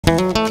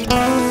গুৱাহাটীৰ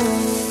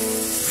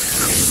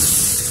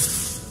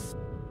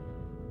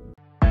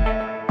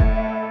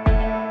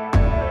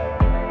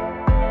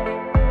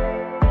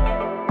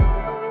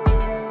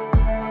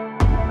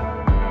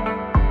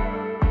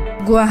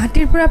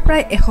পৰা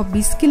প্ৰায়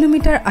 120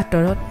 কিলোমিটাৰ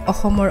আঁতৰত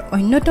অসমৰ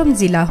অন্যতম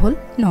জিলা হ'ল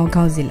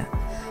নগাঁও জিলা।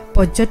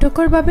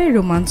 পৰ্যটকৰ বাবে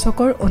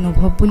ৰোমাঞ্চকৰ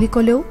অনুভৱ বুলি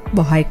ক'লেও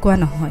বহাই কোৱা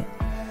নহয়।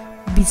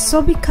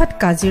 বিশ্ববিখ্যাত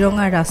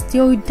কাজিৰঙা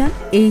ৰাষ্ট্ৰীয় উদ্যান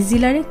এই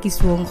জিলাৰে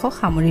কিছু অংশ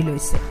সামৰি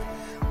লৈছে।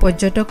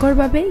 পৰ্যটকৰ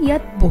বাবে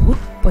ইয়াত বহুত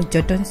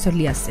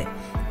পৰ্যটনস্থলী আছে,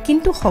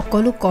 কিন্তু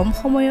সকলো কম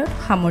সময়ত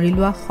সামৰি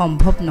লোৱা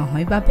সম্ভৱ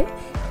নহয় বাবে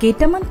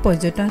কেইটামান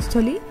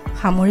পৰ্যটনস্থলী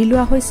সামৰি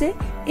লোৱা হৈছে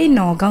এই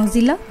নগাঁও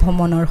জিলা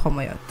ভ্ৰমণৰ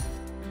সময়ত।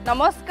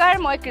 নমস্কাৰ,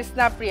 মই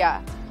কৃষ্ণা প্ৰিয়া।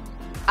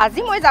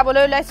 আজি মই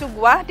যাবলৈ ওলাইছোঁ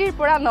গুৱাহাটীৰ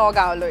পৰা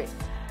নগাঁৱলৈ।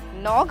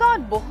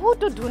 নগাঁৱত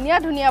বহুতো ধুনীয়া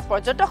ধুনীয়া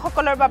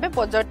পৰ্যটকসকলৰ বাবে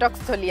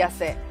পৰ্যটকস্থলী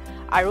আছে।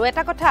 আৰু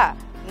এটা কথা,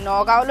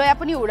 নগাঁৱলৈ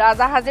আপুনি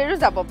উৰাজাহাজেৰেও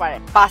যাব পাৰে।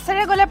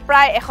 বাছেৰে গ'লে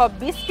প্ৰায়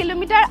 120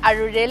 কিলোমিটাৰ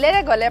আৰু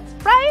ৰেলেৰে গ'লে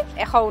প্ৰায়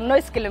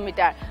 119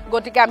 কিলোমিটাৰ।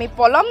 গতিকে আমি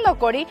পলম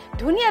নকৰি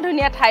ধুনীয়া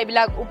ধুনীয়া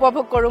ঠাইবিলাক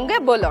উপভোগ কৰোঁগে,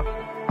 ব'লক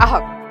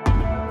আহক।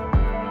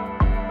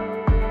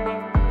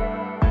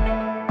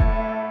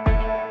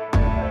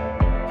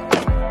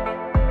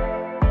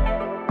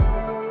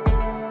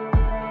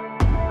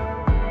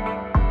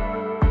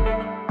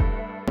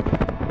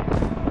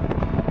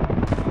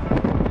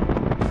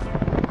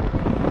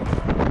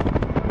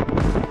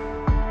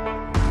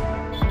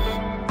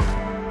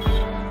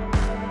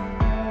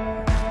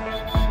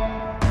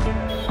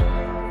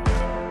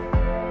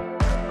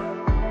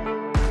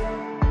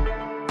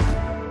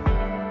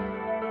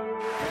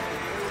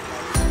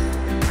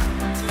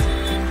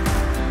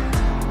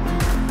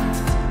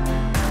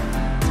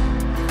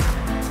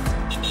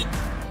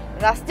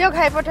 ৰাষ্ট্ৰীয়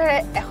ঘাইপথেৰে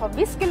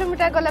 120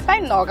 কিলোমিটাৰ গ'লে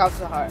পায় নগাঁও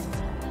চহৰ।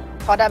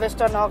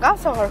 সদাব্যস্ত নগাঁও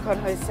চহৰখন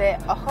হৈছে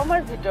অসমৰ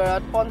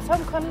ভিতৰত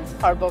 5খন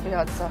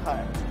সৰ্ববৃহৎ চহৰ।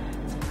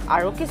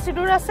 আৰু কিছু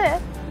দূৰ আছে,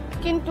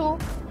 কিন্তু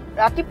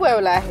ৰাতিপুৱাই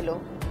ওলাই আহিলোঁ।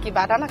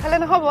 কিবা এটা নাখালে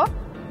নহ'ব,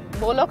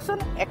 ব'লকচোন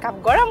একাপ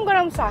গৰম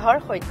গৰম চাহৰ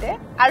সৈতে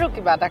আৰু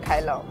কিবা এটা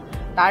খাই লওঁ।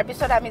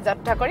 তাৰপিছত আমি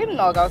যাত্ৰা কৰিম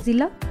নগাঁও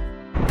জিলা।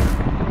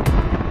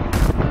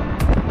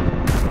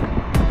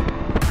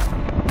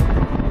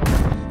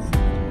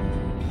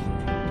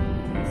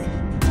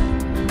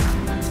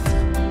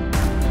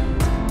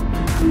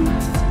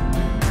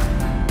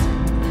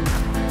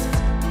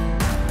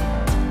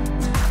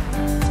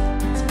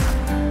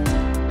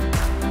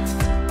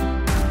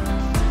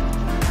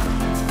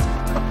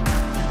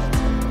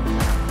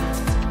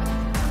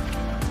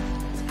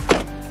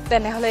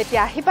 তেনেহ'লে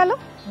এতিয়া আহি পালোঁ,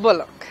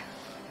 ব'লক।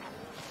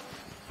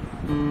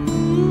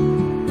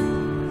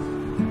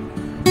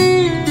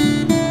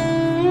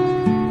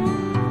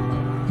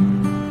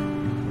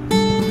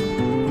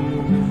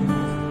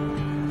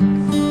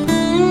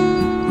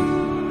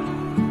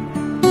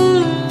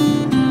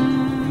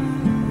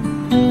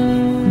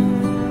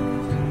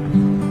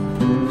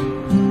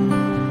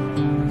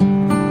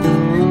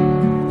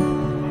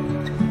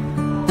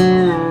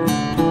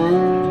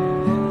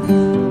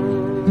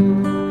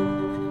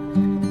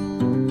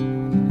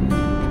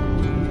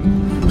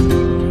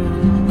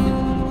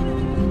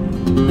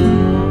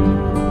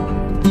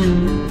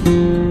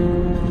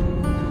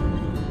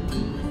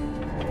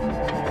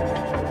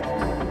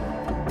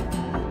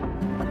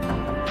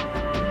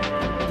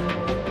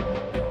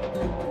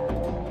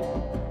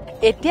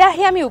 এতিয়া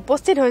আহি আমি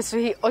উপস্থিত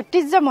হৈছোহি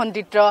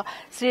ঐতিহ্যমণ্ডিত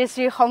শ্ৰী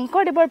শ্ৰী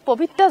শংকৰদেৱৰ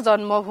পবিত্ৰ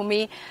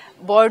জন্মভূমি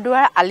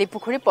বৰদোৱাৰ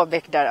আলিপুখুৰী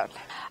প্ৰৱেশদ্বাৰত।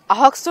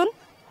 আহকচোন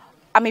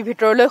আমি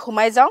ভিতৰলৈ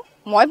সোমাই যাওঁ।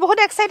 মই বহুত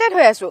এক্সাইটেড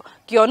হৈ আছোঁ,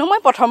 কিয়নো মই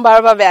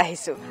প্ৰথমবাৰৰ বাবে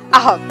আহিছোঁ।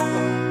 আহক।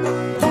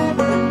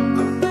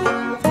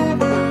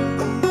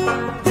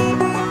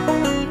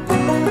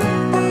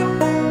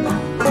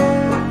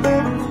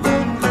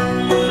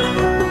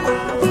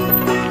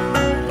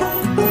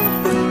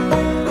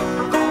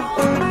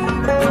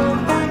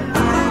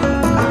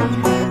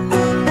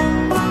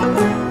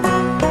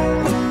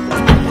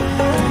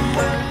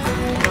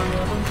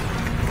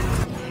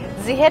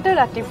 যিহেতু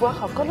ৰাতিপুৱা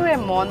সকলোৰে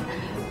মন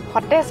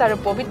সতেজ আৰু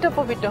পবিত্ৰ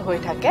পবিত্ৰ হৈ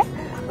থাকে,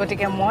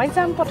 গতিকে মই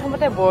যাম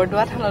প্ৰথমতে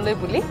বৰদোৱা থানলৈ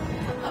বুলি।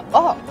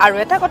 আৰু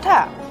এটা কথা,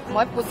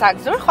 মই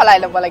পোচাকযোৰ সলাই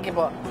ল'ব লাগিব,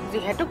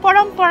 যিহেতু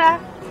পৰম্পৰা।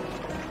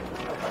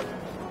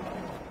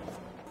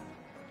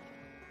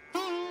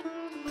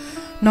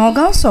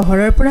 নগাঁও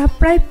চহৰৰ পৰা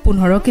প্ৰায়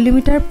 15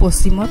 কিলোমিটাৰ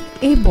পশ্চিমত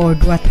এই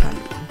বৰদোৱা থান।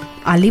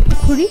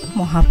 আলিপুখুৰী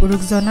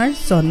মহাপুৰুষজনাৰ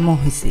জন্ম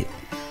হৈছিল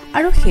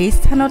আৰু সেই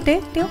স্থানতে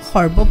তেওঁ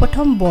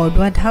সৰ্বপ্ৰথম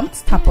বৰদোৱা ধাম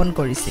স্থাপন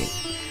কৰিছিল।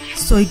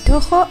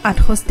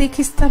 1468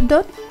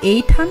 খ্ৰীষ্টাব্দত এই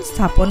থান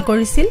স্থাপন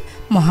কৰিছিল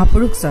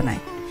মহাপুৰুষজনাই।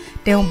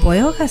 তেওঁ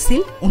বয়স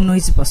আছিল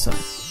 19 বছৰ।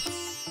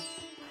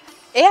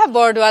 এয়া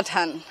বৰদোৱা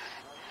থান।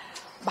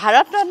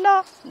 ভাৰতৰত্ন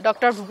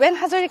ডক্টৰ ভূপেন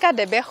হাজৰিকা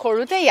দেৱে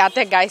সৰুতে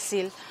ইয়াতে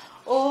গাইছিল,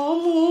 অ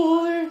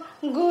মোৰ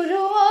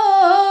গুৰু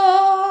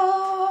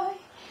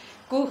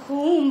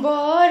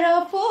কুসুম্বৰ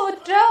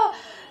পুত্ৰ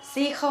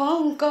শ্ৰী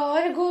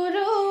শংকৰ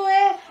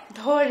গুৰুৱে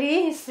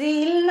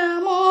ধৰিছিল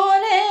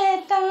নামৰে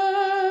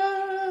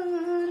তান,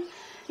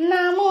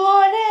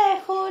 নামৰে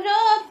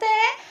সুৰতে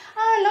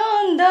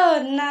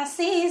আনন্দত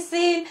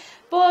নাচিছিল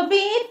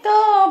পবিত্ৰ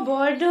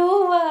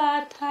বৰদোৱা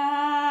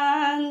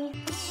থান।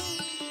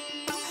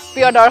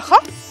 প্ৰিয়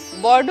দৰ্শক,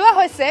 বৰদোৱা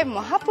হৈছে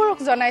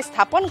মহাপুৰুষজনাই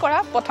স্থাপন কৰা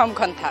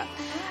প্ৰথমখন থান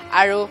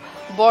আৰু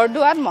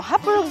বৰদোৱাত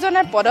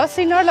মহাপুৰুষজনাৰ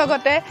পদচিহ্নৰ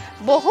লগতে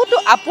বহুতো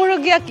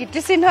আপুৰুগীয়া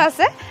কীৰ্তিচিহ্ন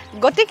আছে।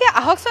 গতিকে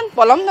আহকচোন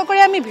পলম নকৰি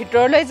আমি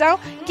ভিতৰলৈ যাওঁ,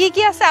 কি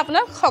কি আছে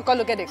আপোনাক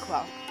সকলোকে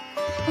দেখুৱাওঁ।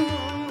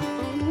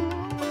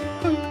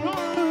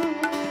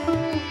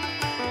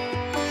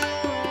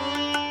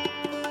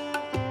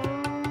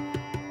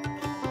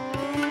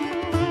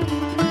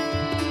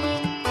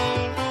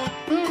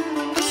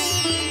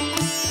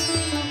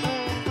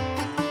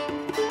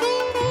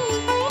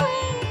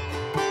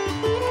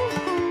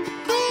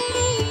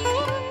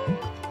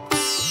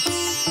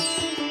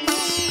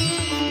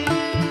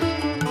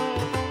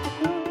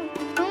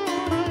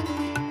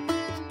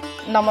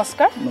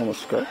 নমস্কাৰ।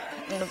 নমস্কাৰ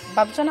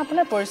বাবুজন,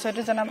 আপোনাৰ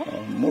পৰিচয়টো জনাব।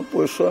 মোৰ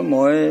পৰিচয়,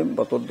 মই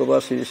বটদ্ৰৱা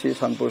শ্ৰী শ্ৰী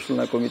থান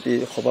পৰিচালনা কমিটিৰ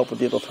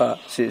সভাপতি তথা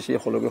শ্ৰী শ্ৰী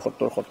হলগী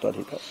সত্ৰৰ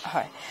সত্ৰাধিকাৰ।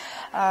 হয়,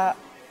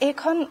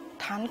 এইখন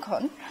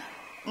থানখন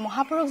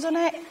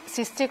মহাপুৰুষজনে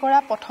সৃষ্টি কৰা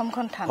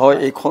প্ৰথমখন থান। হয়,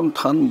 এইখন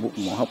থান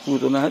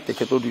মহাপুৰুষজনে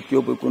তেখেতৰ দ্বিতীয়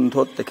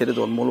বৈকুণ্ঠত তেখেতে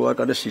জন্ম লোৱাৰ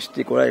কাৰণে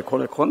সৃষ্টি কৰা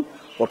এখন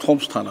প্ৰথম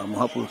স্থান আৰু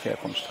মহাপুৰুষে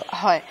এখন স্থান।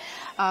 হয়,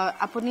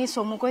 আপুনি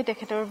চমুকৈ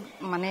তেখেতৰ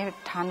মানে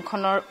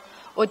থানখনৰ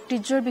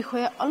ঐতিহ্যৰ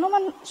বিষয়ে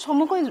অলপমান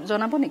চমুকৈ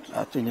জনাব নেকি?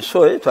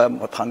 নিশ্চয়,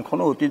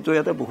 থানখনৰ ঐতিহ্য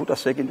ইয়াতে বহুত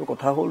আছে, কিন্তু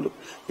কথা হ'ল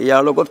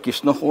ইয়াৰ লগত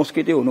কৃষ্ণ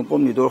সংস্কৃতিৰ অনুপম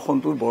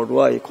নিদৰ্শনটো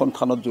বৰদোৱা এইখন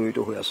থানত জড়িত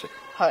হৈ আছে।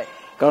 হয়,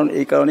 কাৰণ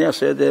এই কাৰণেই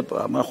আছে যে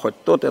আমাৰ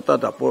সত্যত এটা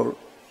দাপৰ,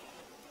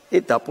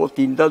 এই দাপৰ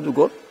তিনিটা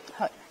যুগত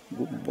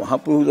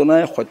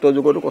মহাপুৰুষজনাই সত্য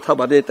যুগতো কথা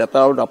বাদেই তেতা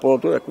আৰু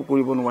দাপৰতো একো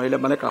কৰিব নোৱাৰিলে,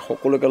 মানে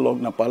সকলোকে লগ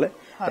নাপালে,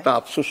 এটা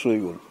আফচোচ ৰৈ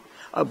গ'ল।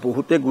 আৰু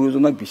বহুতে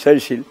গুৰুজনাক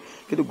বিচাৰিছিল,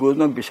 কিন্তু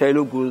গুৰুজনাক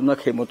বিচাৰিলেও গুৰুজনাক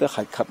সেইমতে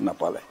সাক্ষাৎ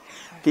নাপালে।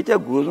 তেতিয়া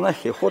গুৰুজনাই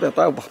শেষত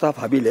এটা কথা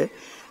ভাবিলে,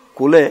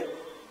 ক'লে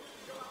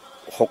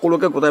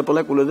সকলোকে গোটাই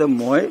পেলাই ক'লে যে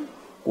মই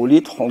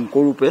কলিত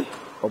শংকৰৰূপে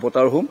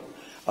অৱতাৰ হ'ম,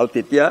 আৰু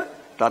তেতিয়া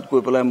তাত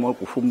গৈ পেলাই মই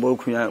কুসুম্বৰ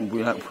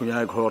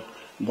ভূঞাৰ ঘৰত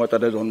মই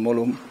তাতে জন্ম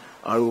ল'ম,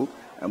 আৰু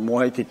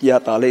মই তেতিয়া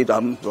তালৈ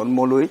যাম, জন্ম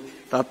লৈ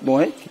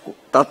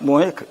তাত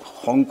মই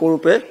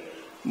শংকৰৰূপে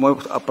মই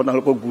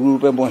আপোনালোকৰ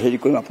গুৰুৰূপে মই হেৰি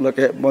কৰিম,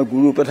 আপোনালোকে মই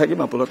গুৰুৰূপে থাকিম,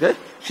 আপোনালোকে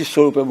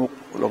শিষ্যৰূপে মোক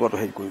লগত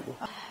হেৰি কৰিব।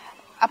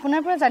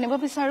 আপোনাৰ পৰা জানিব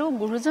বিচাৰো,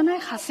 গুৰুজনাই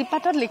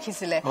সাঁচিপাতত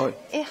লিখিছিলে,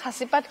 এই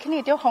সাঁচিপাতখিনি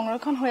এতিয়াও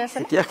সংৰক্ষণ হৈ আছে?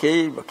 এতিয়া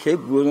সেই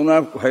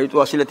গুৰুজনাৰ হেৰিটো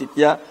আছিলে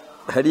তেতিয়া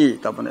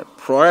তাৰমানে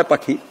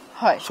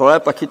চৰাই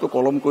পাখীটো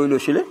কলম কৰি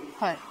লৈছিলে,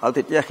 আৰু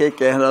তেতিয়া সেই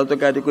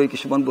কেহৰাজকে আদি কৰি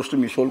কিছুমান বস্তু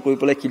মিছল কৰি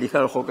পেলাই শিলিখা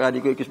ৰসকে আদি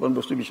কৰি কিছুমান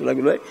বস্তু মিছলাই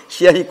লৈ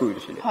চিয়াহী কৰি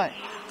লৈছিলে,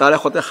 তাৰে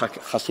সৈতে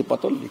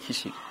সাঁচিপাতত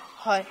লিখিছিল।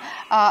 হয়,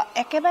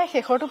 একেবাৰে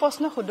শেষৰটো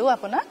প্ৰশ্ন সুধো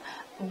আপোনাক,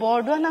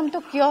 বৰদোৱা নামটো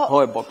কিয়?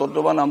 হয়,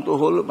 বটদ্ৰৱা নামটো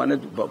হ'ল, মানে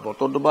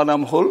বটদ্ৰৱা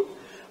নাম হ'ল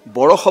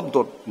বৰ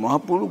শব্দত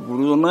মহাপুৰুষ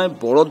গুৰুজনাই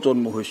বৰত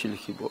জন্ম হৈছিল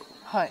শিৱৰ।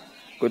 হয়,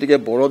 গতিকে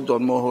বৰত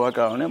জন্ম হোৱাৰ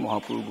কাৰণে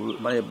মহাপুৰুষ গুৰু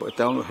মানে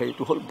তেওঁৰ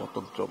হেৰিটো হ'ল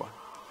বটদ্ৰৱা।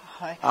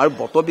 আৰু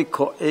বটবৃক্ষ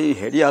এই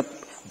হেৰিয়াত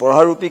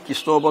বৰাৰূপী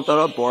কৃষ্ণ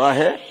অৱতাৰত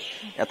বৰাহে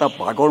এটা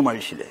বাগৰ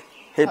মাৰিছিলে,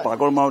 সেই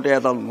বাগৰ মাৰোঁতে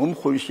এডাল নোম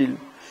সৰিছিল,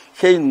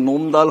 সেই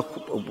নোমডাল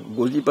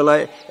গজি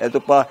পেলাই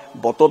এজোপা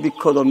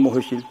বটবৃক্ষ জন্ম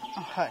হৈছিল,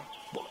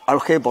 আৰু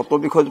সেই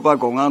বটবৃক্ষজোপা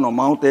গঙা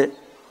নমাওঁতে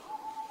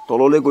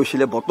তললৈ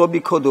গৈছিলে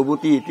বটবৃক্ষ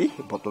দবতী ইতি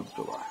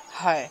বটদ্ৰৱা।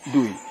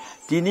 2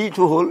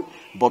 3টো হ'ল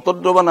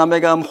বটদ্ৰৱা নামে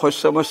গাম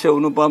শস্যমস্য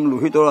অনুপাম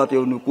লোহিতৰ ৰাতি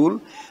অনুকূল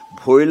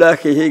ভৈলা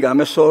সেহি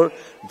গামেশ্বৰ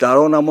যাৰ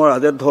নামৰ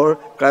ৰাজেধৰ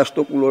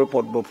কায়স্থকুলৰ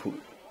পদ্মফুল।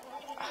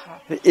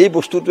 এই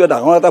বস্তুটোৱে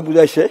ডাঙৰ এটা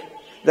বুজাইছে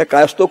যে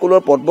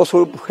কায়স্থকুলৰ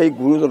পদ্মস্বৰূপ সেই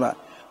গুৰুজনা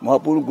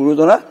মহাপুৰুষ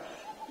গুৰুজনা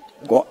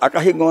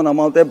আকাশী গণ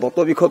নামাওঁতে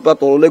বটবৃক্ষৰ পৰা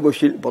তললৈ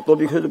গৈছিল,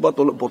 বটবৃক্ষজোপা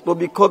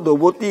বটবৃক্ষ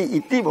দবতী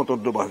ইতি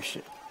বটদ্ৰৱা হৈছে,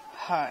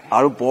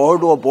 আৰু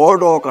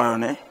বৰদৰ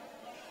কাৰণে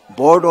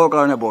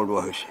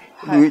বৰদোৱা হৈছে।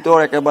 লোহিতৰ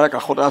একেবাৰে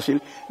কাষতে আছিল,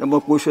 মই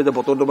কৈছোঁ যে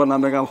বটদ্ৰৱা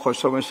নামে গাম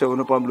শস্যমস্য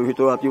অনুপাম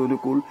লোহিতৰ ৰাতি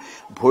অনুকূল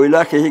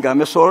ভৈলা সেহি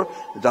গামেশ্বৰ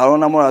যাৰ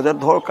নামৰ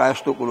ৰাজেধৰ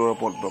কায়স্থকুলৰ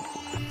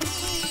পদ্মফুল।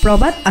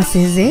 প্ৰবাদ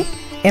আছে যে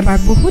এবাৰ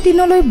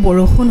বহুদিনলৈ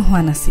বৰষুণ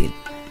হোৱা নাছিল,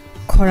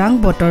 খৰাং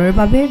বতৰৰ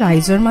বাবে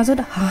ৰাইজৰ মাজত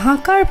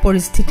হাহাকাৰ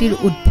পৰিস্থিতিৰ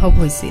উদ্ভৱ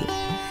হৈছিল।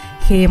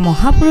 সেয়ে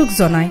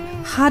মহাপুৰুষজনাই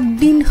 7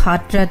 দিন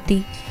 7 ৰাতি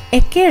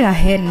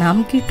একেৰাহে নাম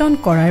কীৰ্তন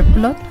কৰাৰ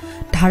ফলত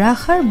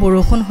ধাৰাসাৰ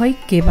বৰষুণ হয়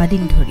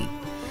কেইবাদিন ধৰি।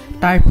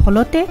 তাৰ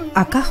ফলতে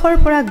আকাশৰ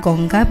পৰা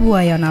গংগা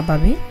বোৱাই অনা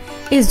বাবে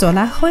এই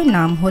জলাশয়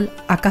নাম হ'ল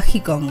আকাশী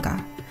গংগা।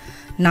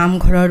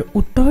 নামঘৰৰ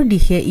উত্তৰ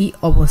দিশে ই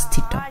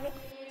অৱস্থিত।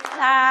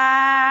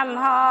 ৰাম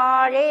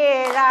হৰে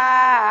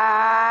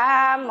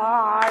ৰাম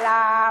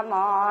ৰাম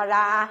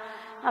ৰাম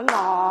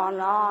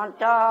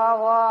মনত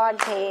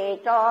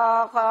অধিত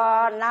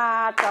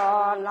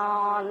সনাতন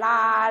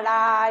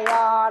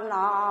নাৰায়ণ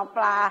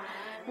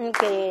প্ৰাণ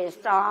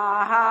কৃষ্ণ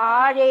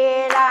হৰে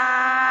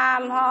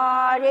ৰাম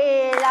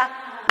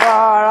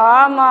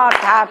পৰম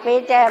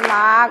থাপিতে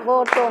মাগো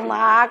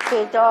তোমাক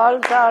শীতল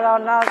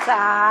চৰণ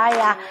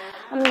ছায়া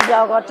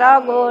জগত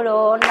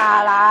গুৰু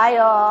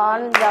নাৰায়ণ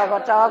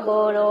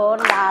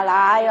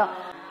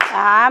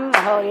ৰাম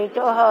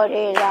হৰিটো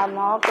হৰি ৰাম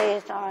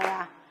কৃষ্ণ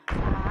ৰাম।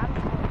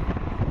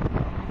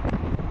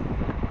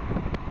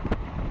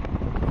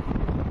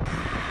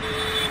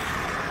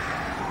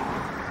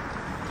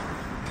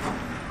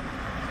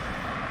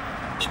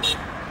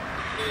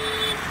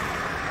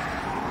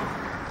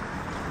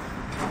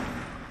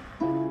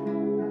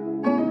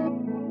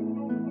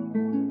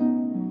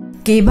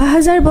 কেইবা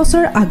হাজাৰ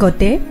বছৰ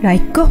আগতে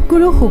ৰাক্ষস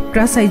গুৰু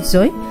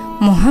শুক্ৰাচাৰ্যই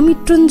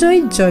মহামৃত্যুঞ্জয়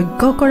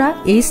যজ্ঞ কৰা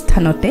এই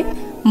স্থানতে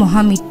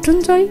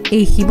মহামৃত্যুঞ্জয়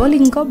এই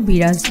শিৱলিংগ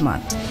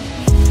বিৰাজমান।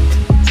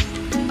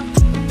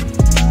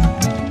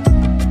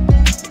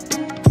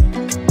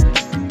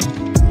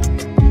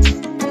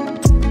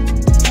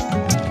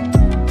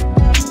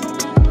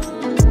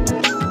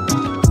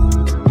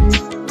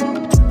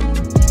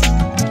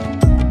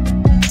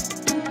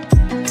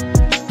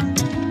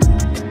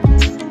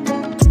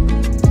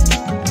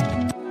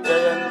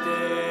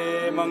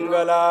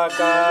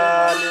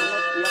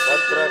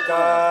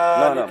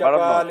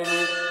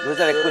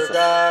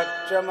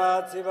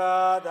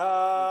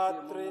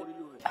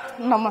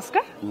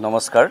 নমস্কাৰ।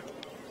 নমস্কাৰ,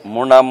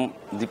 মোৰ নাম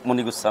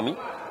দীপমণি গোস্বামী।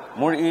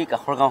 মোৰ এই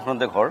কাষৰ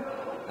গাঁওখনতে ঘৰ,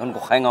 এখন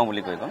গোসাঁই গাঁও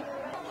বুলি কয়।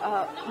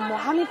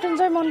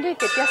 মহামৃত্যুঞ্জয় মন্দিৰ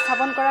কেতিয়া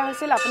স্থাপন কৰা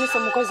হৈছিল আপুনি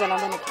চমুকৈ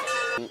জনাব নেকি?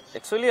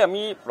 একচুৱেলি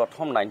আমি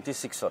প্ৰথম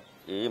 96ত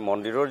এই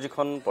মন্দিৰৰ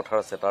যিখন পথাৰ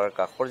আছে তাৰ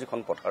কাষৰ যিখন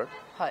পথাৰ,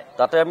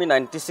 তাতে আমি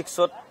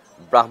 96ত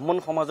ব্ৰাহ্মণ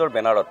সমাজৰ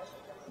বেনাৰত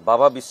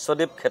বাবা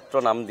বিশ্বদেৱ ক্ষেত্ৰ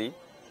নাম দি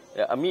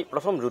আমি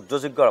প্ৰথম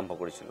ৰুদ্ৰযজ্ঞ আৰম্ভ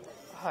কৰিছিলোঁ।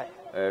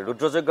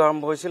 ৰুদ্ৰযজ্ঞ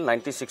আৰম্ভ হৈছিল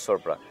 96ৰ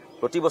পৰা,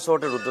 প্ৰতি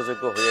বছৰতে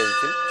ৰুদ্ৰযজ্ঞ হৈ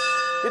আহিছিল।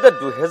 তেতিয়া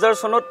 2000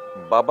 চনত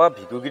বাবা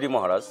ভিগুগিৰি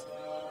মহাৰাজ,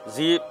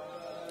 যি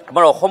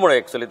আমাৰ অসমৰে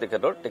একচুৱেলি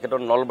তেখেতৰ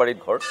নলবাৰীত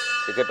ঘৰ,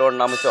 তেখেতৰ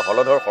নাম হৈছে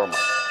হলধৰ শৰ্মা,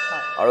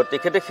 আৰু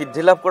তেখেতে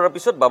সিদ্ধি লাভ কৰাৰ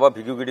পিছত বাবা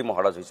ভিগুগিৰি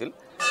মহাৰাজ হৈছিল।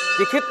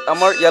 তেখেত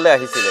আমাৰ ইয়ালৈ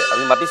আহিছিলে,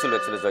 আমি মাতিছিলোঁ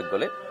একচুৱেলি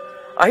যজ্ঞলৈ।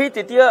 আহি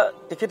তেতিয়া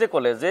তেখেতে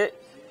ক'লে যে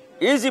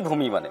এই যি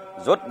ভূমি মানে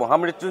য'ত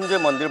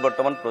মহামৃত্যুঞ্জয় মন্দিৰ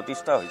বৰ্তমান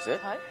প্ৰতিষ্ঠা হৈছে,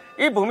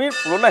 এই ভূমিৰ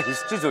পুৰণা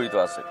হিষ্ট্ৰী জড়িত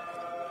আছে।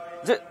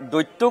 যে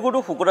দৈত্যগুৰু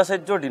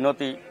শুক্ৰাচাৰ্যৰ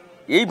দিনতেই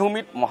এই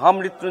ভূমিত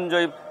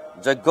মহামৃত্যুঞ্জয়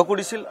যজ্ঞ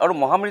কৰিছিল আৰু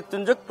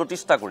মহামৃত্যুঞ্জয়ক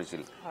প্ৰতিষ্ঠা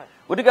কৰিছিল।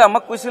 গতিকে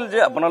আমাক কৈছিল যে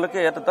আপোনালোকে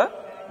ইয়াত এটা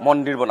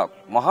মন্দিৰ বনাওক,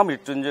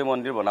 মহামৃত্যুঞ্জয়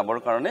মন্দিৰ বনাবৰ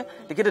কাৰণে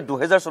তেখেতে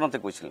 2000 চনতে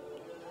কৈছিল।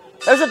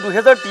 তাৰপিছত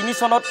 2003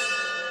 চনত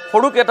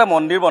সৰুকৈ এটা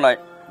মন্দিৰ বনাই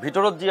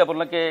ভিতৰত যি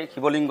আপোনালোকে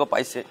শিৱলিংগ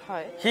পাইছে,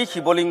 সেই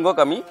শিৱলিংগক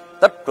আমি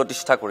তাত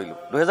প্ৰতিষ্ঠা কৰিলোঁ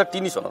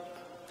 2003 চনত।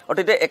 আৰু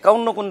তেতিয়া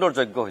 51 কুণ্ডৰ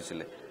যজ্ঞ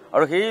হৈছিলে,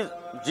 আৰু সেই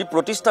যি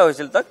প্ৰতিষ্ঠা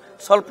হৈছিল তাক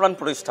চলপ্ৰাণ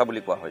প্ৰতিষ্ঠা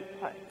বুলি কোৱা হয়।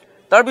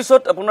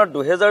 তাৰপিছত আপোনাৰ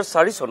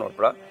 2004 চনৰ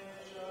পৰা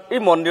এই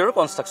মন্দিৰৰ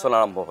কনষ্ট্ৰাকশ্যন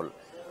আৰম্ভ হ'ল,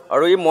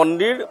 আৰু এই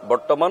মন্দিৰ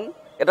বৰ্তমান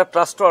এটা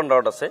ট্ৰাষ্টৰ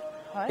আণ্ডাৰত আছে।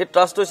 সেই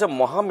ট্ৰাষ্ট হৈছে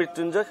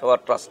মহামৃত্যুঞ্জয় সেৱা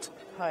ট্ৰাষ্ট,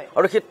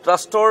 আৰু সেই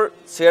ট্ৰাষ্টৰ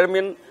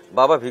চেয়াৰমেন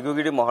বাবা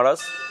ভিগুগিৰি মহাৰাজ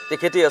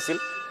তেখেতেই আছিল।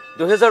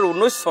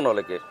 2019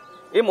 চনলৈকে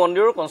এই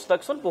মন্দিৰৰ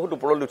কনষ্ট্ৰাকশ্যন বহুত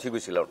ওপৰলৈ উঠি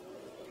গৈছিল, আৰু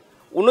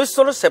 19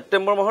 চনৰ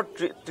ছেপ্টেম্বৰ মাহৰ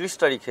 30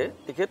 তাৰিখে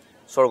তেখেত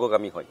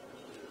স্বৰ্গগামী হয়।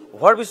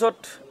 হোৱাৰ পিছত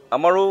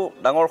আমাৰো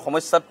ডাঙৰ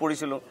সমস্যাত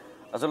পৰিছিলোঁ।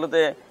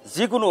 আচলতে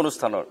যিকোনো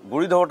অনুষ্ঠানৰ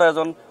গুৰি ধৰোঁতা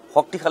এজন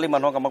শক্তিশালী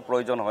মানুহক আমাক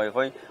প্ৰয়োজন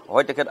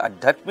হয় তেখেত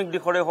আধ্যাত্মিক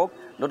দিশৰে হওক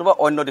নতুবা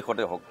অন্য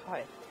দিশতে হওক।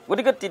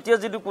 গতিকে তেতিয়া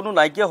যিটো কোনো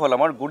নাইকিয়া হ'ল,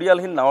 আমাৰ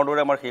গুৰিয়ালহীন নাৱৰ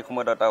দৰে আমাৰ সেই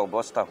সময়ত এটা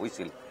অৱস্থা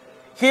হৈছিল।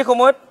 সেই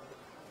সময়ত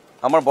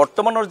আমাৰ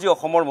বৰ্তমানৰ যি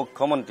অসমৰ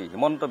মুখ্যমন্ত্ৰী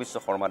হিমন্ত বিশ্ব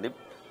শৰ্মাদেৱ,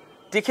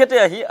 তেখেতে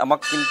আহি আমাক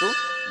কিন্তু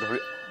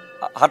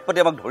হাত পাতি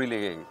আমাক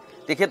ধৰিলেহি। আহি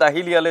তেখেত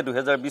আহিল ইয়ালৈ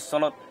 2020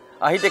 চনত।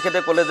 আহি তেখেতে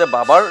ক'লে যে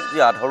বাবাৰ যি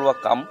আধৰুৱা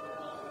কাম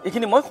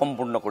এইখিনি মই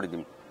সম্পূৰ্ণ কৰি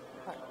দিম।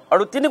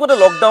 আৰু তেনেকুৱাতে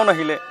লকডাউন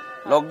আহিলে।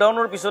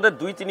 লকডাউনৰ পিছতে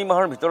 2-3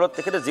 মাহৰ ভিতৰত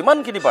তেখেতে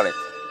যিমানখিনি পাৰে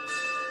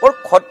বৰ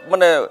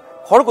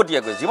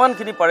খৰকটীয়াকৈ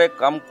যিমানখিনি পাৰে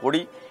কাম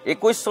কৰি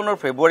 21 চনৰ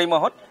ফেব্ৰুৱাৰী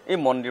মাহত এই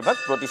মন্দিৰভাগ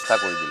প্ৰতিষ্ঠা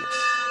কৰি দিলে।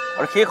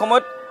 আৰু সেই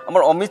সময়ত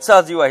আমাৰ অমিত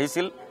শ্বাহজীও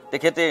আহিছিল,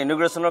 তেখেতে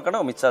ইনগ্ৰেশ্যনৰ কাৰণে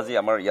অমিত শ্বাহজী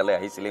আমাৰ ইয়ালৈ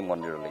আহিছিল এই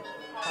মন্দিৰলৈ।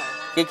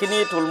 সেইখিনি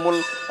থুলমূল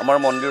আমাৰ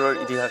মন্দিৰৰ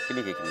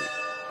ইতিহাসখিনি সেইখিনি।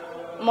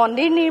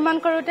 মন্দিৰ নিৰ্মাণ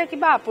কৰোঁতে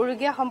কিবা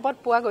আপুৰুগীয়া সম্পদ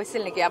পোৱা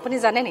গৈছিল নেকি, আপুনি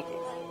জানে নেকি?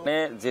 মানে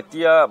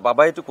যেতিয়া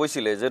বাবাই এইটো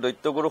কৈছিলে যে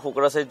দৈত্যগুৰু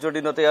শুক্ৰাচাৰ্যৰ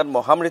দিনতে ইয়াত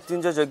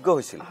মহামৃত্যুঞ্জয় যজ্ঞ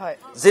হৈছিল,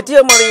 যেতিয়া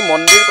আমাৰ এই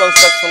মন্দিৰ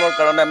কনষ্ট্ৰাকশ্যনৰ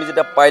কাৰণে আমি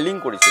যেতিয়া পাইলিং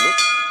কৰিছিলোঁ,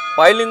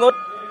 পাইলিঙত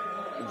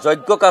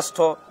যজ্ঞ কাষ্ঠ,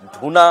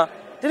 ধূনা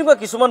তেনেকুৱা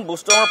কিছুমান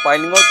বস্তু আমাৰ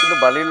পাইলিঙৰ কিন্তু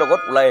বালিৰ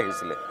লগত ওলাই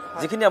আহিছিলে,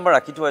 যিখিনি আমাৰ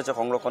ৰাখি থোৱা হৈছে,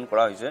 সংৰক্ষণ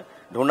কৰা হৈছে।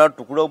 ধূনাৰ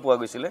টুকুৰাও পোৱা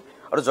গৈছিলে,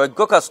 আৰু যজ্ঞ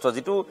কাষ্ঠ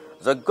যিটো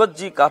যজ্ঞত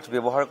যি কাঠ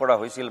ব্যৱহাৰ কৰা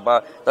হৈছিল বা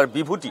তাৰ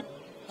বিভূতি,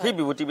 সেই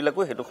বিভূতিবিলাকো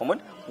সেইটো সময়ত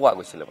পোৱা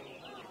গৈছিলে।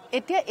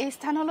 এতিয়া এই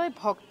স্থানলৈ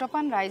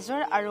ভক্তপ্ৰাণ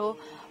ৰাইজৰ আৰু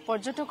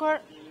পৰ্যটকৰ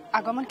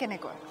আগমন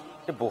কেনেকুৱা?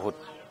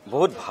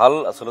 বহুত ভাল।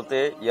 আচলতে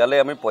ইয়ালৈ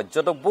আমি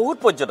বহুত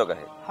পৰ্যটক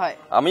আহে।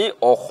 আমি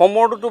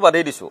অসমৰতো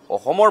বাদেই দিছোঁ,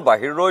 অসমৰ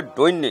বাহিৰৰ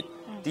দৈনিক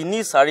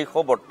 300-400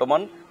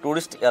 বৰ্তমান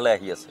টুৰিষ্ট ইয়ালৈ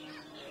আহি আছে।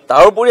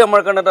 তাৰোপৰি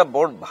আমাৰ কাৰণে এটা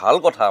বৰ ভাল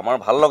কথা, আমাৰ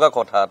ভাল লগা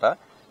কথা এটা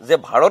যে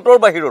ভাৰতৰ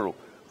বাহিৰৰো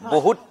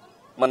বহুত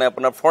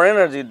আপোনাৰ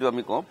ফৰেনাৰ, যিটো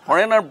আমি কওঁ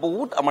ফৰেনাৰ,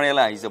 বহুত আমাৰ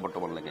ইয়ালৈ আহিছে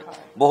বৰ্তমানলৈকে।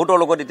 বহুতৰ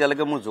লগত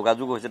এতিয়ালৈকে মোৰ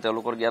যোগাযোগ হৈছে,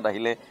 তেওঁলোকৰ ইয়াত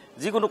আহিলে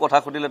যিকোনো কথা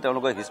সুধিলে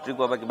তেওঁলোকৰ হিষ্ট্ৰী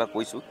কোৱা বা কিবা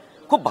কৈছোঁ।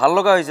 খুব ভাল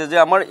লগা হৈছে যে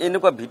আমাৰ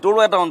এনেকুৱা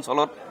ভিতৰুৱা এটা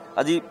অঞ্চলত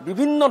আজি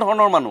বিভিন্ন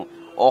ধৰণৰ মানুহ,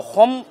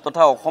 অসম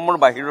তথা অসমৰ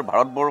বাহিৰৰ,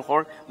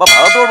 ভাৰতবৰ্ষৰ বা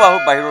ভাৰতৰ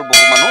বাহিৰৰ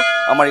বহু মানুহ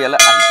আমাৰ ইয়ালৈ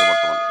আহিছে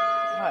বৰ্তমান।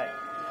 হয়,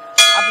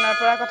 আপোনাৰ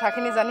পৰা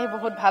কথাখিনি জানি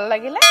বহুত ভাল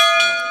লাগিলে।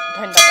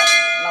 ধন্যবাদ,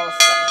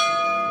 নমস্কাৰ।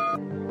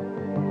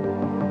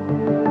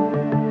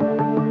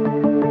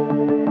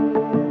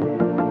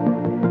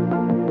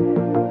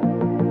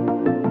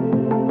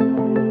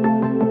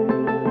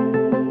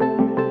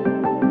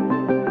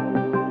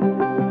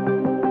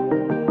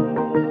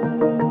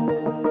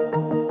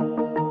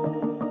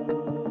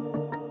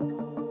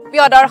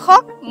 প্ৰিয়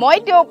দৰ্শক মই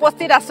এতিয়া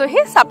উপস্থিত আছোহি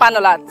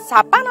চাপানলাত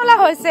চাপানলা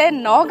হৈছে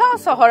নগাঁও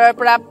চহৰৰ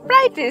পৰা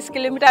প্ৰায় 30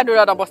 কিলোমিটাৰ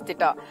দূৰত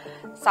অৱস্থিত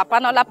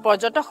চাপানলা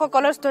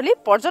পৰ্যটকসকলৰ স্থলী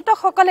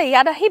পৰ্যটকসকলে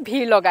ইয়াত আহি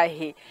ভিৰ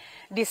লগাইহি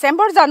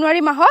ডিসেম্বৰ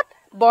জানুৱাৰী মাহত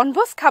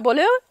বনভোজ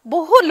খাবলৈ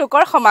বহু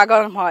লোকৰ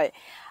সমাগম হয়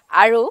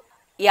আৰু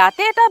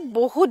ইয়াতে এটা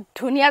বহুত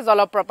ধুনীয়া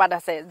জলপ্ৰপাত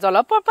আছে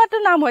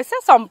জলপ্ৰপাতৰ নাম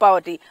হৈছে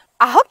চম্পাৱতী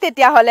আহক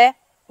তেতিয়া হলে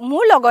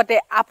মোৰ লগতে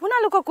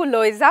আপোনালোককো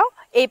লৈ যাও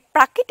এই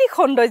প্ৰাকৃতিক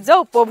সৌন্দৰ্য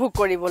উপভোগ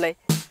কৰিবলৈ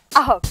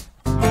আহক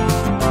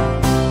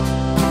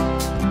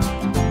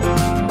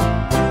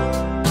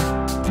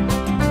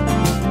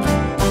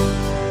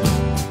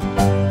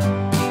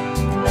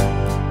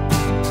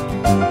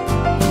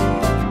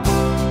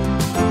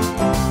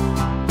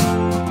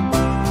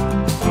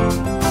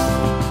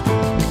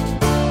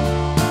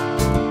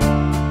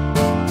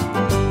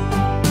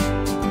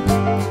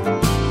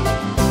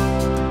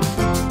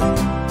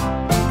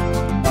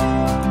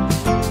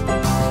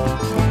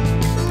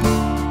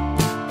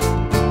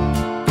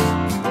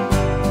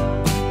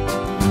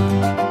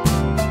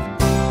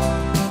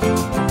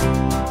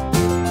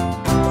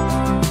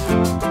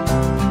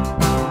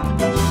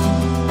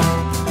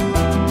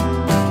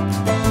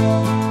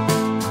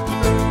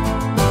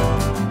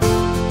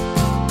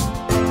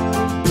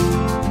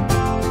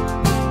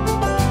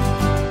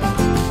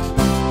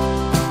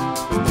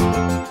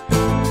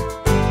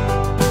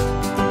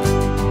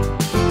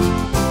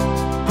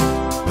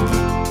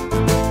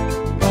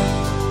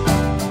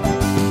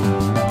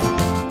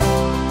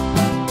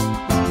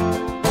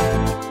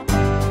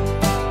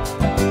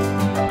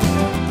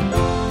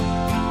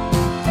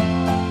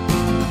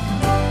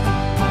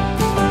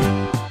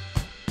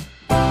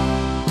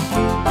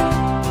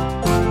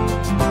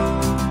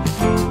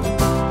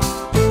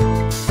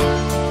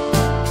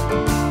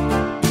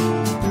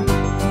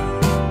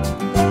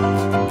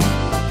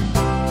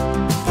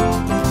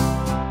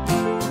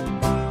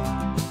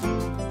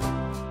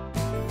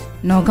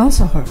নগাঁও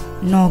চহৰ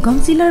নগাঁও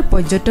জিলাৰ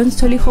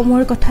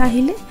পৰ্যটনস্থলীসমূহৰ কথা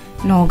আহিলে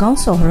নগাঁও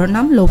চহৰৰ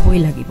নাম ল'বই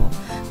লাগিব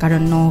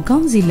কাৰণ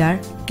নগাঁও জিলাৰ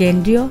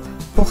কেন্দ্ৰীয়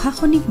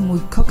প্ৰশাসনিক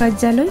মুখ্য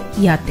কাৰ্যালয়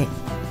ইয়াতে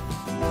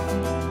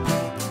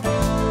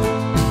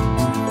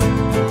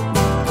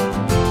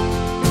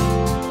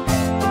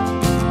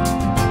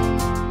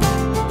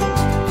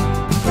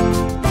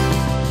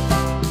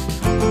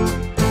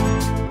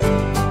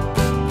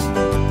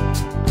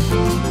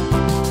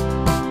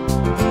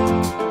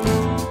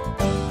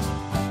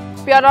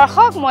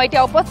দৰ্শক মই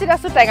এতিয়া উপস্থিত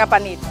আছো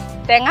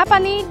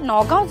টেঙাপানী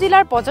নগাঁও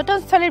জিলাৰ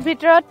পৰ্যটনস্থলীৰ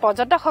ভিতৰত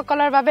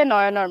পৰ্যটকসকলৰ বাবে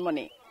নয়নৰ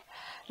মণি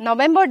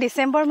নৱেম্বৰ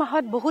ডিসেম্বৰ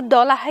মাহত বহুত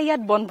দল আহে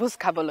ইয়াত বনভোজ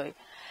খাবলৈ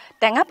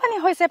টেঙাপানী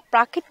হৈছে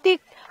প্ৰাকৃতিক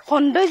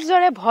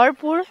সৌন্দৰ্যৰে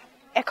ভৰপূৰ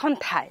এখন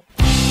ঠাই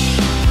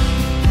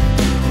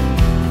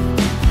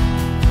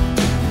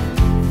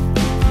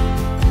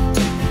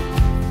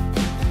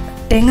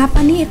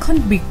টেঙাপানী এখন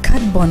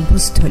বিখ্যাত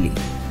বনভোজস্থলী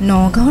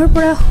নগাঁৱৰ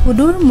পৰা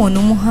সুদূৰ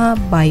মনোমোহা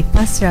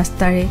বাইপাছ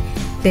ৰাস্তাৰে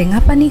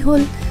টেঙাপানী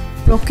হ'ল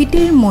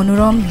প্ৰকৃতিৰ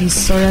মনোৰম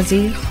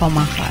দৃশ্যৰাজিৰ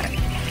সমাহাৰ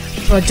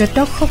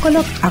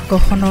পৰ্যটকসকলক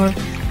আকৰ্ষণৰ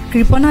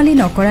কৃপণালী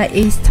নকৰা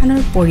এই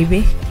স্থানৰ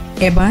পৰিৱেশ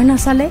এবাৰ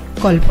নাচালে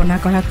কল্পনা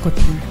কৰা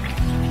কঠিন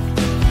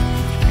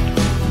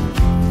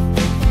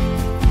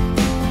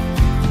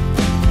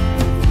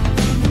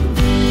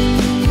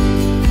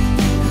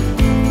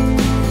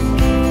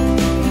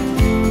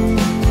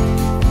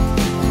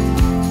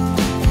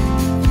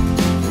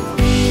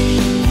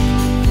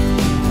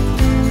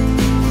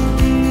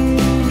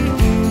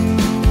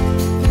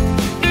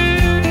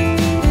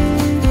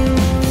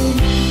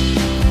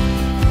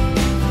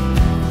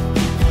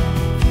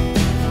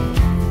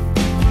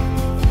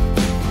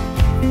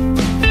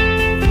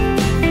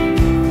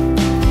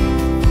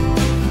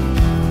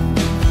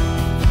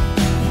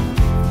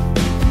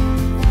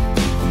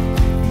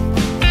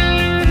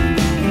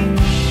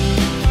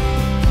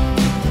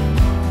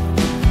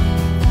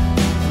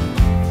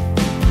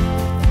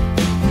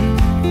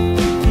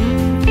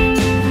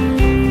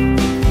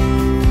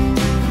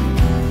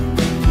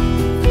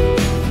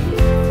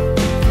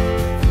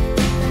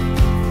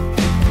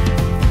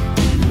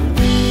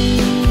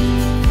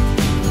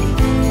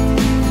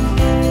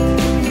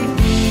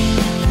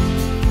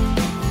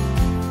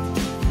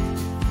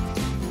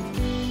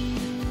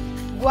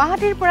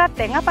গুৱাহাটীৰ পৰা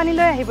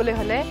টেঙাপানীলৈ আহিবলৈ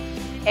হলে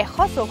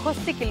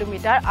 164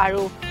 কিলোমিটাৰ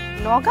আৰু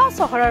নগাঁও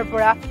চহৰৰ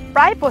পৰা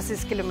প্ৰায়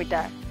 25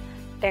 কিলোমিটাৰ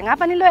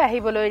টেঙাপানীলৈ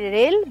আহিবলৈ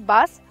ৰেল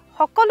বাছ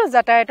সকলো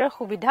যাতায়াতৰ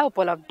সুবিধা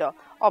উপলব্ধ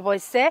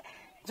অৱশ্যে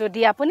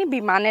যদি আপুনি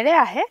বিমানেৰে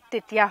আহে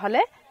তেতিয়া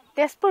হলে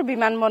তেজপুৰ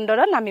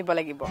বিমানবন্দৰত নামিব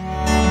লাগিব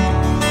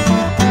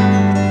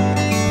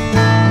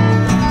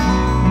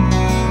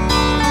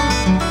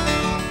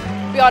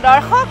প্ৰিয়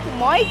দৰ্শক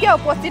মই এতিয়া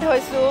উপস্থিত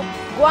হৈছো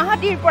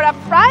গুৱাহাটীৰ পৰা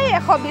প্ৰায়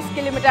 120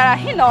 কিলোমিটাৰ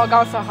আহি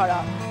নগাঁও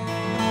চহৰত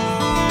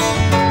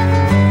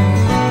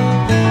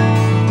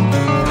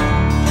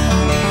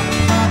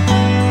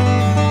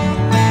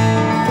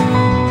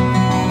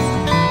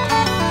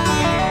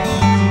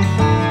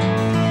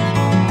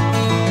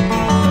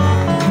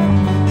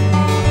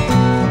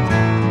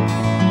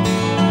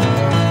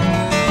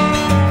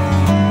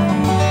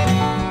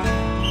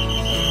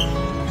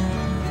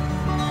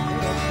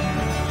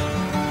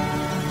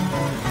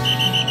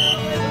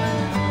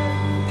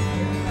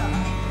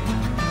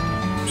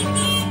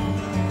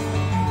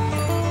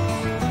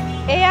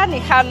এয়া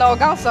নিশা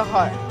নগাঁও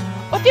চহৰ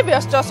অতি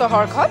ব্যস্ত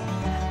চহৰখন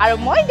আৰু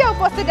মই এতিয়া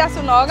উপস্থিত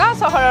আছোঁ নগাঁও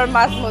চহৰৰ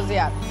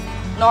মাজমজিয়াত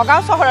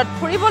নগাঁও চহৰত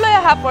ফুৰিবলৈ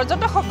অহা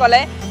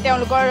পৰ্যটকসকলে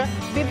তেওঁলোকৰ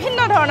বিভিন্ন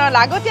ধৰণৰ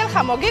লাগতিয়াল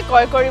সামগ্ৰী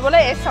ক্ৰয়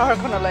কৰিবলৈ এই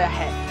চহৰখনলৈ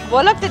আহে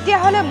বলক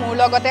তেতিয়াহ'লে মোৰ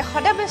লগতে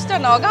সদায় ব্যস্ত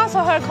নগাঁও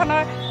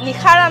চহৰখনৰ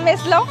নিশাৰ আমেজ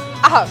লওঁ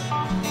আহক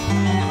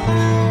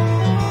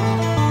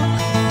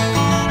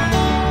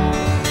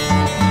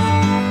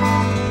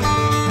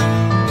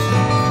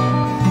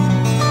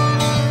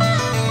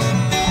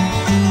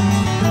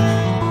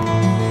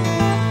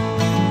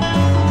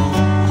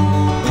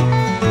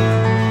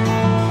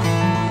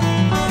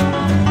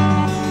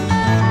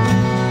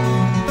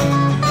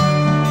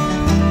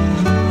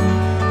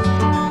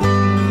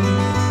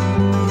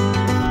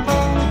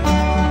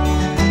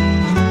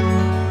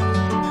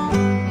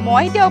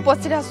মই এতিয়া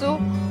উপস্থিত আছোঁ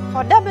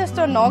সদায় ব্যস্ত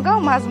নগাঁও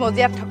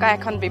মাজমজিয়াত থকা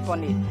এখন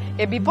বিপণীত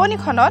এই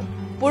বিপণীখনত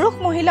পুৰুষ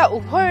মহিলা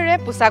উভয়ৰে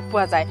পোছাক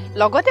পোৱা যায়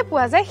লগতে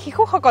পোৱা যায়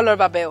শিশুসকলৰ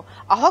বাবেও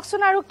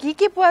আহকচোন আৰু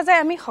কি পোৱা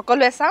যায় আমি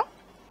সকলোৱে চাওঁ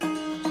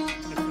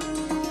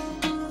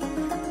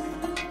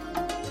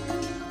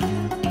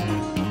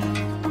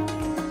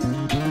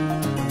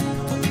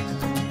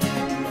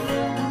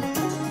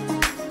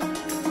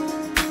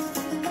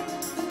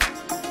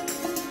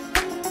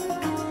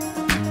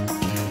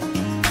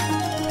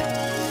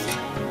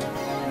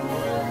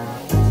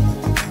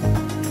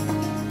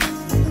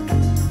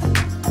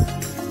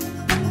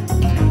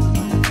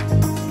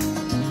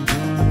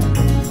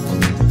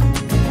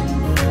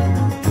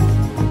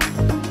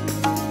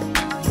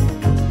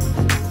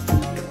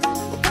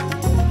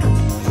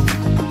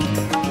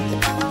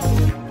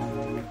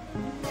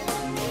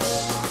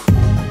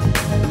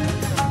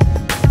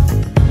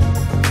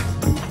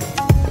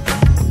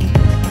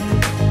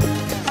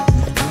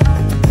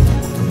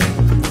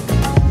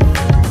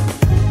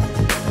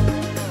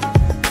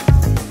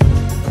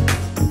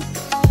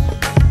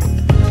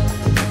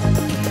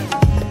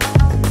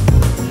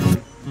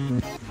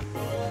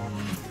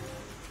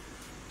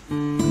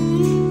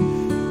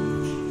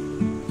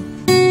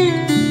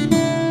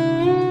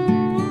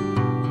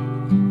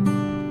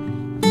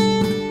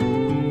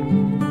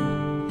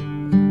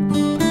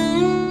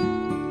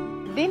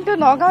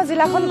নগাঁও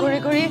জিলাখন ঘূৰি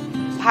ঘূৰি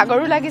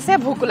ভাগৰো লাগিছে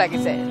ভোকো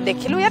লাগিছে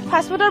দেখিলো ইয়াত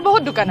ফাষ্ট ফুডৰ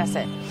বহুত দোকান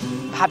আছে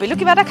ভাবিলো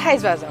কিবা এটা খাই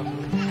যোৱা যাওক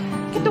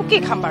কিন্তু কি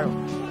খাম বাৰু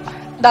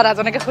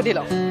দাদাজনকে সুধি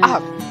লওঁ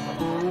আহক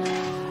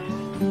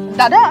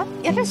দাদা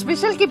ইয়াতে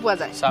স্পেচিয়েল কি পোৱা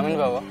যায় চাওমিন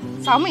পাব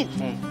চাওমিন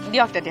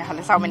দিয়ক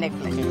তেতিয়াহ'লে চাওমিন এক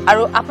প্লেট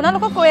আৰু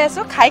আপোনালোকক কৈ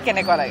আছো খাই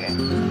কেনেকুৱা লাগে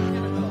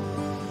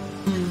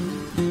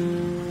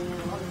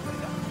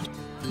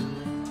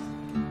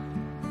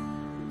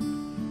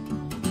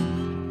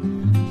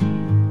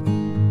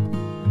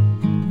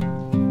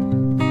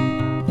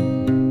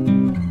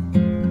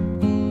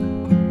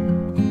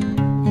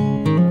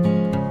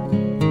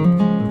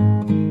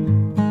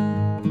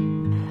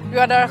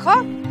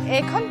দৰ্শক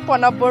এইখন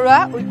প্ৰণৱ বৰুৱা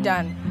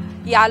উদ্যান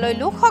ইয়ালৈ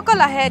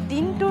লোকসকল আহে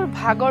দিনটোৰ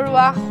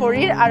ভাগৰুৱা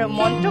শৰীৰ আৰু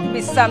মনটোক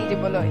বিশ্ৰাম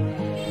দিবলৈ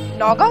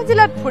নগাঁও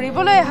জিলাত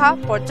ফুৰিবলৈ অহা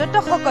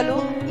পৰ্যটকসকলো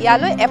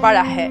ইয়ালৈ এবাৰ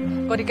আহে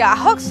গতিকে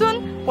আহকচোন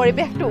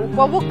পৰিৱেশটো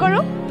উপভোগ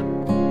কৰোঁ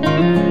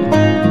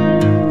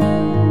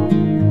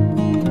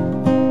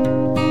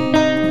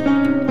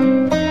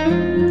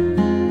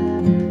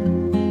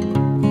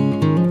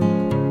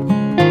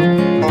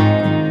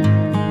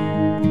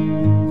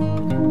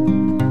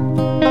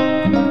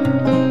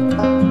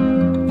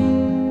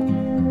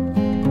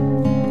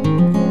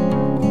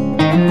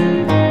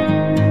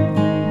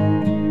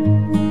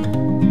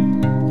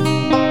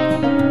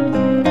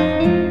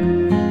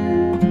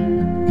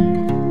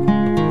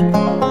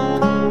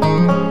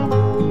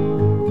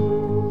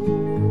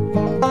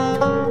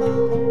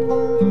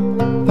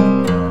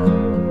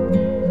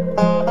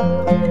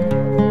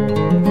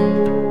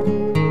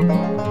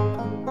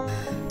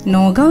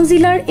নগাঁও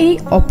জিলাৰ এই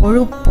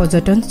অপৰূপ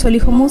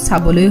পৰ্যটনস্থলীসমূহ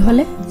চাবলৈ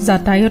হ'লে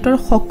যাতায়াতৰ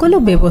সকলো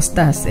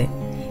ব্যৱস্থা আছে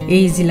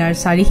এই জিলাৰ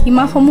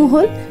চাৰিসীমাসমূহ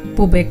হ'ল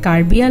পূবে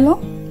কাৰ্বি আংলং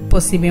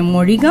পশ্চিমে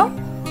মৰিগাঁও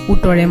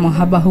উত্তৰে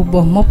মহাবাহু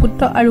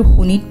ব্ৰহ্মপুত্ৰ আৰু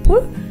শোণিতপুৰ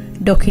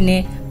দক্ষিণে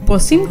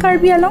পশ্চিম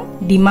কাৰ্বি আংলং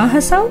ডিমা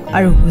হাছাও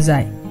আৰু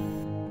হোজাই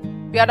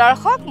প্ৰিয়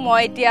দৰ্শক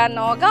মই এতিয়া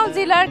নগাঁও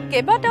জিলাৰ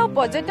কেইবাটাও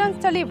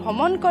পৰ্যটনস্থলী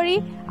ভ্ৰমণ কৰি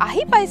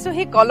আহি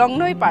পাইছোহি কলং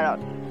নৈ পাৰত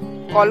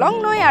কলং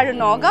নৈ আৰু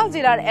নগাঁও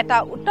জিলাৰ এটা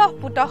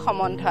উতঃপুতহ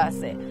সম্বন্ধ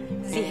আছে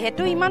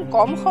যিহেতু ইমান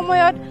কম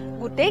সময়ত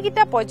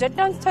গোটেইকেইটা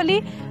পৰ্যটনস্থলী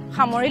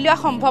সামৰি লোৱা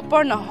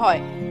সম্ভৱপৰ নহয়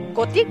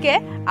গতিকে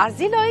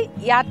আজিলৈ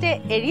ইয়াতে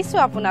এৰিছো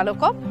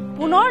আপোনালোকক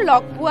পুনৰ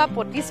লগ পোৱা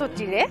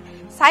প্ৰতিশ্ৰুতিৰে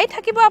চাই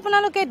থাকিব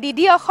আপোনালোকে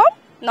ডিডি অসম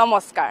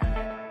নমস্কাৰ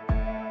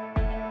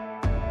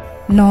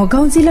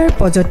নগাঁও জিলাৰ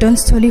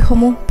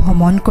পৰ্যটনস্থলীসমূহ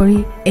ভ্ৰমণ কৰি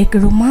এক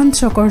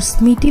ৰোমাঞ্চকৰ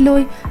স্মৃতি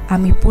লৈ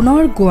আমি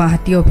পুনৰ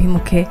গুৱাহাটী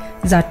অভিমুখে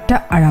যাত্ৰা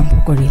আৰম্ভ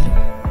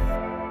কৰিলোঁ